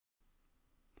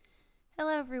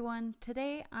Hello everyone.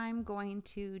 Today I'm going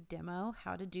to demo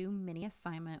how to do mini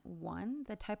assignment 1,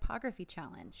 the typography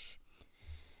challenge.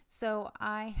 So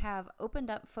I have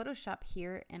opened up Photoshop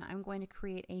here and I'm going to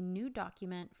create a new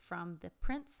document from the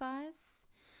print size.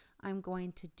 I'm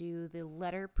going to do the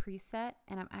letter preset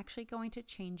and I'm actually going to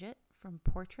change it from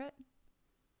portrait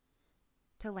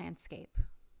to landscape.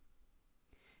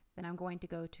 Then I'm going to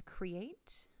go to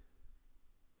create.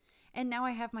 And now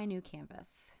I have my new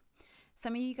canvas.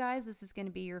 Some of you guys, this is going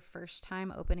to be your first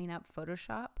time opening up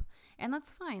Photoshop, and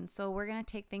that's fine. So we're going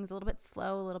to take things a little bit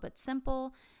slow, a little bit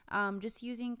simple, just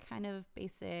using kind of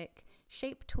basic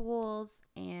shape tools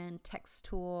and text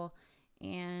tool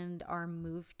and our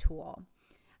move tool.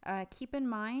 Keep in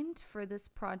mind for this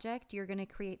project, you're going to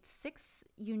create 6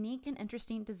 unique and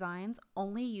interesting designs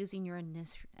only using your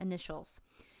initials.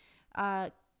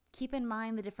 Keep in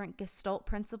mind the different Gestalt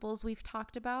principles we've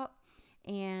talked about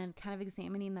and kind of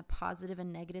examining the positive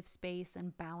and negative space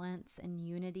and balance and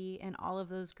unity and all of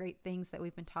those great things that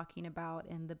we've been talking about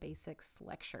in the basics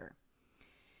lecture.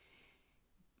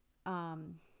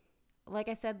 Like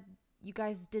I said, you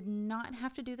guys did not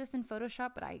have to do this in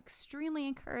Photoshop, but I extremely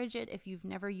encourage it if you've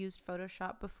never used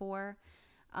Photoshop before.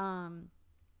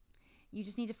 You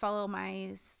just need to follow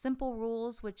my simple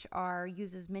rules, which are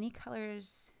use as many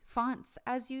colors, fonts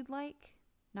as you'd like.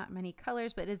 Not many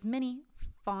colors, but as many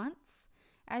fonts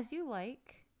as you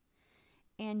like.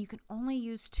 And you can only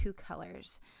use 2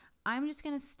 colors. I'm just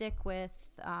going to stick with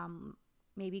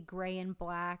maybe gray and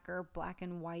black or black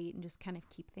and white and just kind of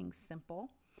keep things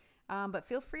simple. But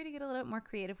feel free to get a little bit more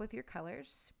creative with your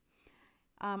colors.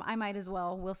 I might as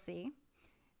well. We'll see.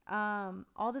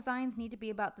 All designs need to be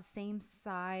about the same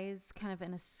size, kind of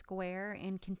in a square,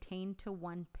 and contained to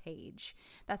 1 page.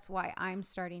 That's why I'm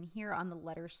starting here on the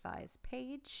letter size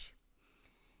page.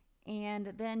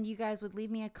 And then you guys would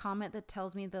leave me a comment that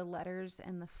tells me the letters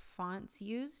and the fonts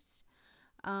used.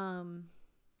 And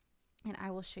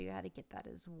I will show you how to get that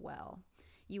as well.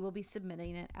 You will be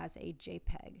submitting it as a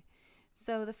JPEG.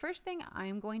 So the first thing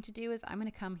I'm going to do is I'm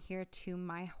going to come here to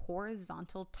my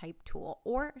horizontal type tool,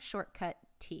 or shortcut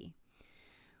T.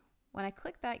 When I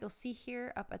click that, you'll see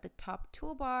here up at the top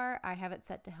toolbar, I have it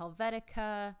set to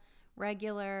Helvetica,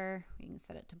 regular, you can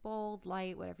set it to bold,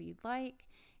 light, whatever you'd like,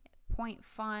 point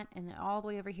font, and then all the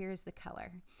way over here is the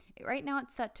color. Right now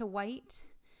it's set to white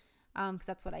because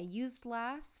that's what I used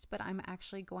last, but I'm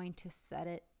actually going to set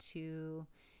it to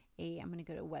I'm going to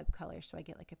go to web color so I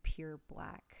get like a pure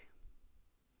black.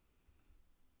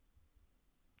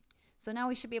 So now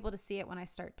we should be able to see it when I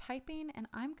start typing, and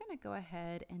I'm going to go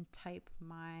ahead and type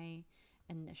my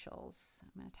initials.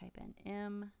 I'm going to type in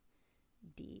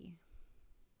MD.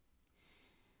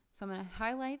 So I'm going to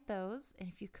highlight those, and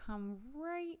if you come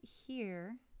right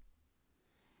here,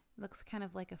 it looks kind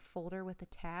of like a folder with a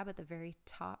tab at the very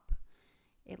top.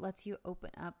 It lets you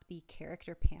open up the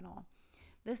character panel.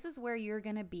 This is where you're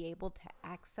going to be able to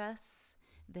access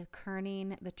the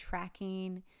kerning, the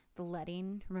tracking, the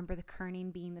leading. Remember the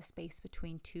kerning being the space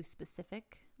between 2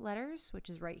 specific letters, which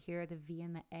is right here, the V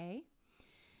and the A.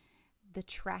 The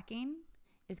tracking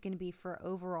is going to be for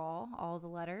overall, all the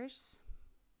letters,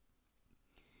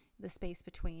 the space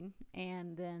between,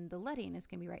 and then the leading is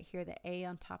going to be right here, the A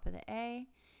on top of the A,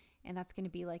 and that's going to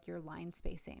be like your line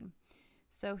spacing.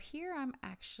 So here I'm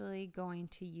actually going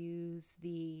to use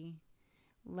the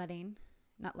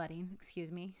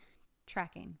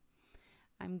tracking.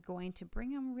 I'm going to bring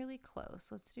them really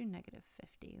close. Let's do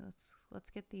 -50.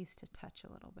 Let's get these to touch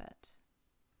a little bit.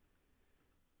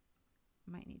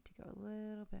 Might need to go a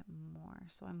little bit more.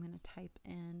 So I'm going to type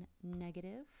in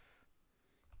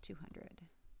 -200.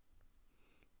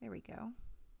 There we go.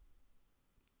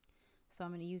 So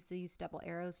I'm going to use these double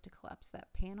arrows to collapse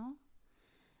that panel.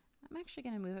 I'm actually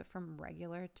going to move it from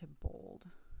regular to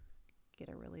bold. Get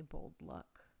a really bold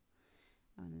look.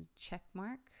 I'm going to check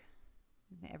mark.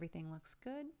 Everything looks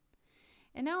good.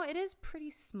 And now it is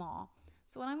pretty small.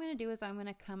 So what I'm going to do is I'm going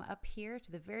to come up here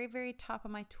to the very, very top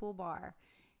of my toolbar.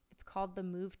 It's called the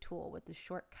Move tool with the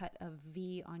shortcut of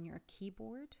V on your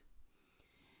keyboard.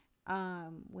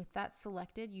 With that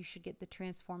selected, you should get the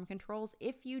transform controls.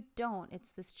 If you don't,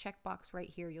 it's this checkbox right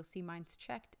here. You'll see mine's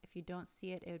checked. If you don't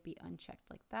see it, it would be unchecked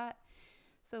like that.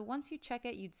 So once you check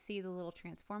it, you'd see the little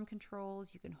transform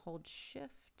controls. You can hold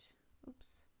shift,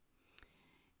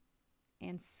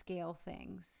 and scale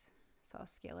things. So I'll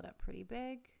scale it up pretty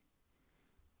big,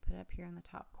 put it up here in the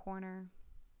top corner.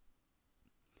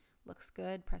 Looks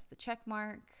good, press the check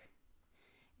mark.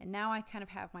 And now I kind of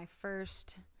have my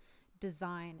first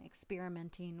design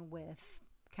experimenting with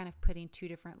kind of putting 2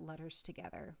 different letters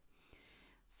together.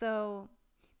 So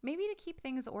maybe to keep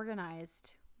things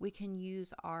organized, we can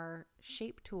use our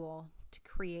shape tool to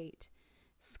create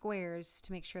squares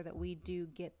to make sure that we do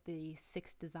get the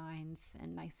 6 designs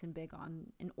and nice and big on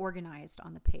and organized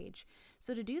on the page.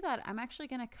 So to do that, I'm actually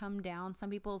going to come down. Some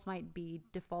people's might be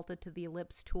defaulted to the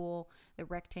ellipse tool, the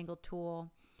rectangle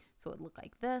tool, so it would look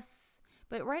like this.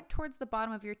 But right towards the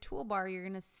bottom of your toolbar, you're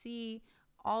going to see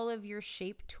all of your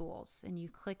shape tools, and you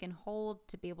click and hold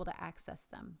to be able to access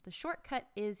them. The shortcut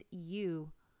is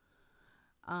U,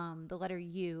 the letter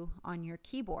U on your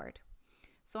keyboard.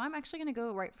 So I'm actually going to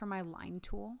go right for my line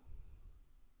tool,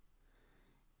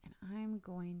 and I'm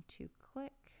going to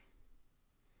click,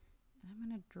 and I'm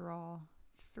going to draw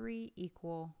 3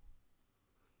 equal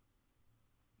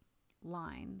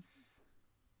lines,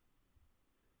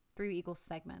 3 equal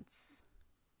segments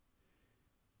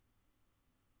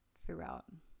throughout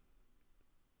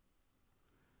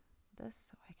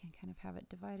this, so I can kind of have it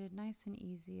divided nice and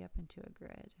easy up into a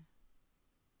grid.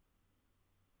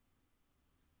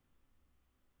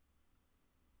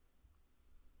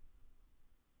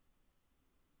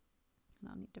 And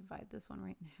I'll need to divide this one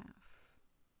right in half.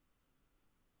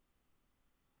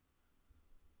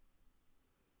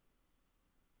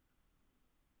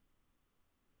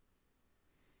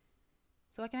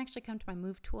 So I can actually come to my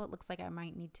move tool. It looks like I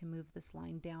might need to move this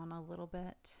line down a little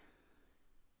bit.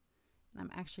 And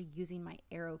I'm actually using my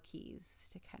arrow keys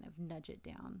to kind of nudge it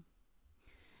down.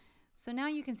 So now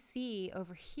you can see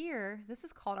over here, this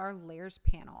is called our layers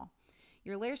panel.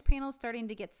 Your layers panel is starting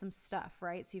to get some stuff,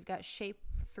 right? So you've got shape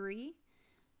 3,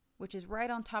 which is right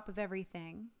on top of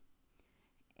everything,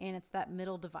 and it's that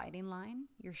middle dividing line.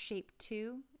 Your shape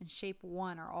 2 and shape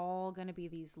 1 are all going to be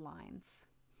these lines.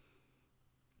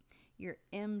 Your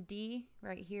MD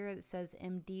right here that says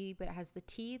MD, but it has the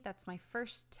T, that's my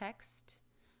first text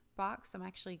box. I'm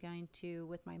actually going to,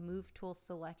 with my move tool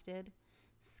selected,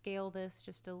 scale this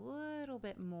just a little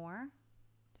bit more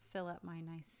to fill up my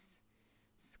nice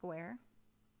square.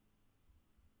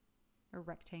 Or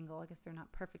rectangle. I guess they're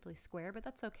not perfectly square, but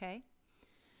that's okay.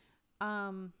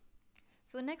 So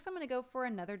next I'm going to go for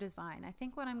another design. I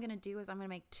think what I'm going to do is I'm going to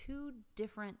make 2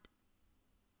 different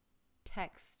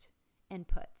text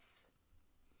inputs.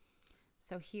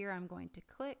 So here I'm going to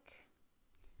click,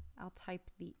 I'll type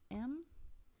the M,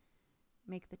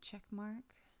 make the check mark,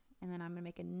 and then I'm going to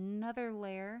make another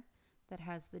layer that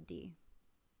has the D,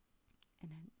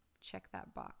 and then check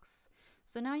that box.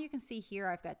 So now you can see here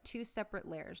I've got 2 separate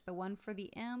layers, the one for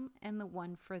the M and the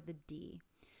one for the D.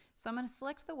 So I'm going to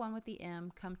select the one with the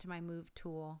M, come to my move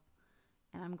tool,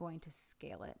 and I'm going to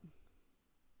scale it.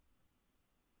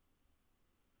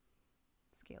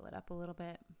 Scale it up a little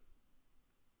bit.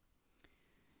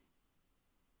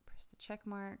 Press the check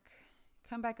mark,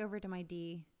 come back over to my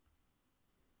D,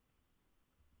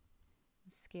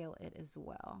 and scale it as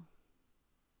well.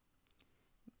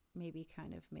 Maybe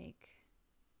kind of make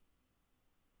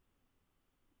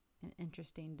an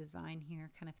interesting design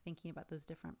here, kind of thinking about those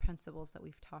different principles that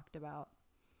we've talked about.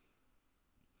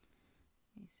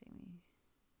 Let me see, we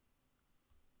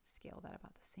scale that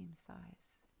about the same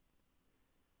size.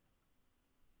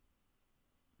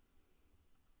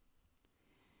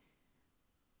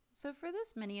 So for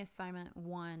this mini assignment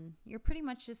 1, you're pretty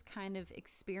much just kind of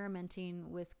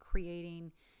experimenting with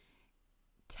creating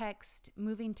text,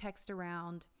 moving text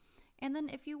around. And then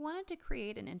if you wanted to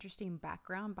create an interesting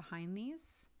background behind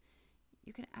these,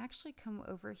 you can actually come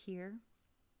over here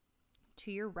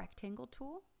to your rectangle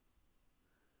tool,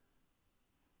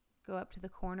 go up to the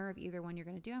corner of either one you're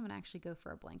going to do. I'm going to actually go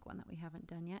for a blank one that we haven't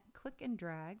done yet. Click and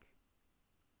drag.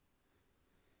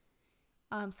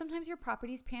 Sometimes your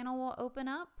properties panel will open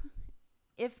up.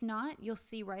 If not, you'll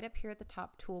see right up here at the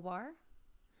top toolbar,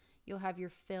 you'll have your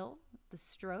fill, the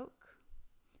stroke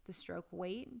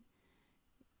weight,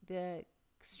 the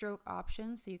stroke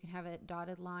options, so you can have a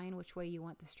dotted line, which way you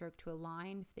want the stroke to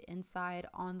align, if the inside,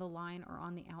 on the line, or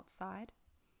on the outside.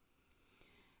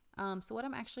 So what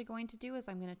I'm actually going to do is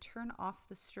I'm going to turn off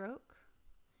the stroke,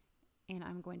 and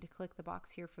I'm going to click the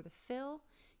box here for the fill.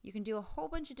 You can do a whole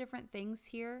bunch of different things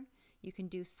here. You can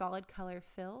do solid color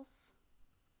fills.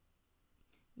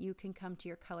 You can come to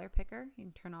your color picker. You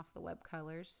can turn off the web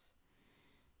colors.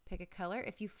 Pick a color.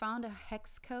 If you found a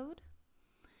hex code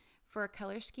for a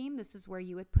color scheme, this is where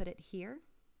you would put it here.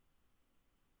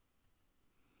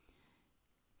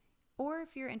 Or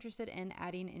if you're interested in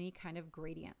adding any kind of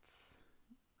gradients,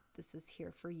 this is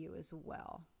here for you as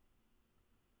well.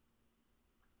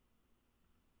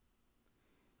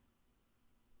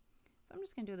 So I'm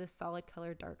just going to do this solid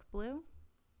color dark blue.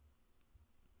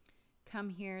 Come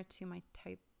here to my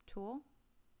type tool.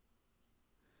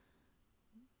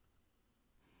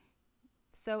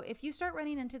 So if you start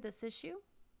running into this issue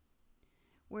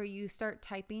where you start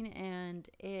typing and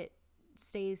it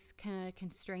stays kind of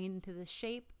constrained to the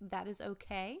shape, that is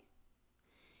okay.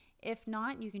 If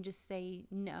not, you can just say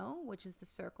no, which is the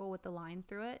circle with the line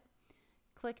through it.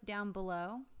 Click down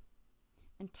below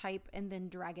and type and then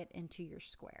drag it into your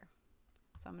square.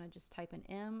 So I'm going to just type an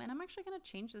M, and I'm actually going to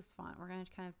change this font. We're going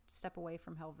to kind of step away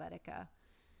from Helvetica. I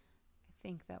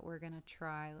think that we're going to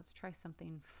let's try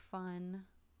something fun.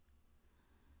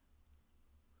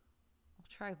 We'll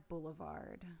try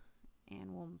Boulevard,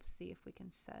 and we'll see if we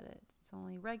can set it. It's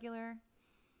only regular.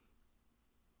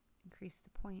 Increase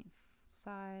the point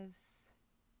size.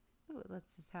 Ooh, it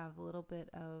lets us have a little bit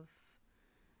of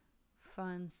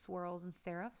fun swirls and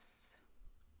serifs.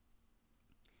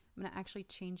 I'm going to actually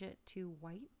change it to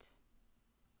white.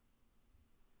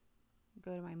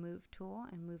 Go to my move tool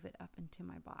and move it up into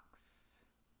my box.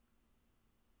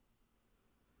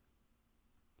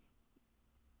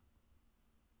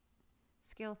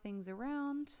 Scale things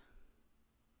around.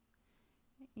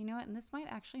 You know what, and this might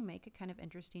actually make a kind of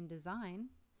interesting design.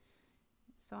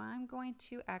 So I'm going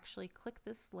to actually click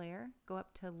this layer, go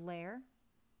up to Layer,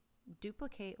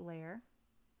 Duplicate Layer.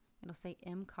 It'll say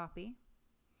M Copy.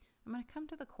 I'm going to come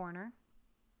to the corner,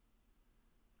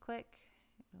 click,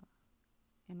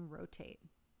 and rotate.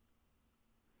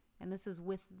 And this is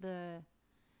with the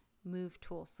move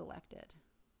tool selected.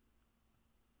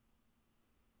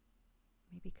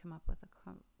 Maybe come up with a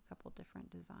couple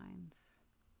different designs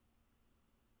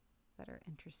that are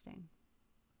interesting.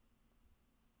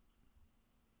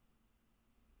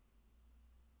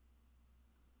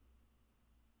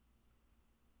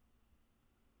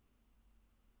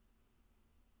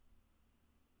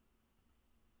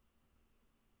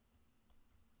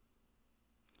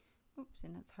 Oops,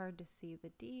 and it's hard to see the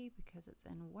D because it's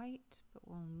in white, but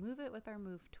we'll move it with our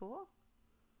move tool.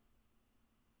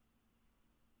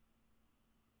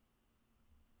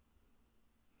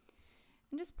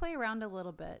 And just play around a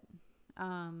little bit.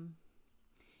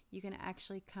 You can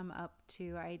actually come up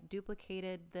to, I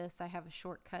duplicated this. I have a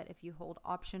shortcut. If you hold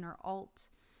Option or Alt,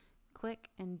 click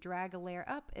and drag a layer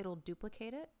up, it'll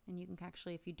duplicate it. And you can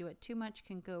actually, if you do it too much,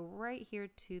 can go right here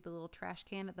to the little trash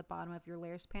can at the bottom of your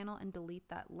layers panel and delete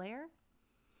that layer.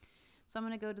 So I'm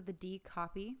going to go to the D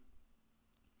copy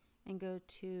and go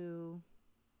to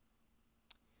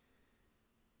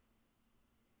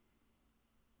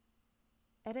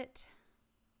Edit,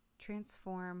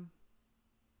 Transform,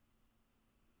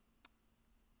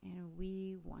 and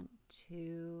we want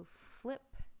to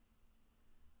flip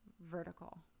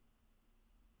vertical.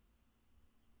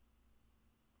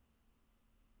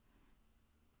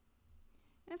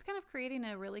 And it's kind of creating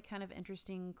a really kind of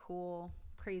interesting, cool,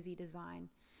 crazy design.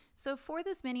 So for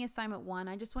this mini assignment 1,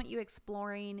 I just want you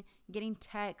exploring, getting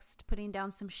text, putting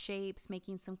down some shapes,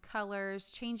 making some colors,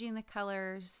 changing the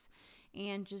colors,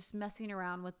 and just messing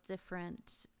around with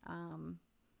different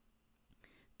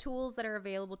tools that are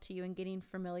available to you and getting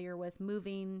familiar with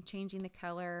moving, changing the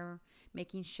color,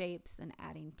 making shapes, and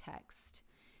adding text.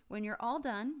 When you're all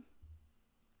done,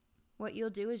 what you'll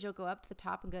do is you'll go up to the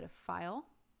top and go to File,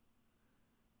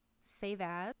 Save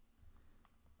As,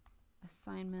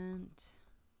 Assignment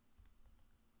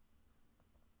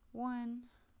 1,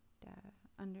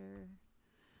 under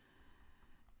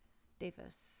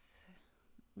Davis.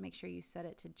 Make sure you set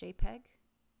it to JPEG.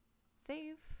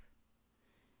 Save.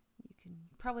 You can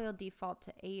probably default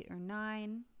to 8 or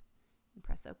 9 and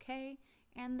press OK.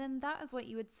 And then that is what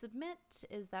you would submit,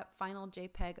 is that final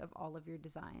JPEG of all of your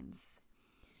designs.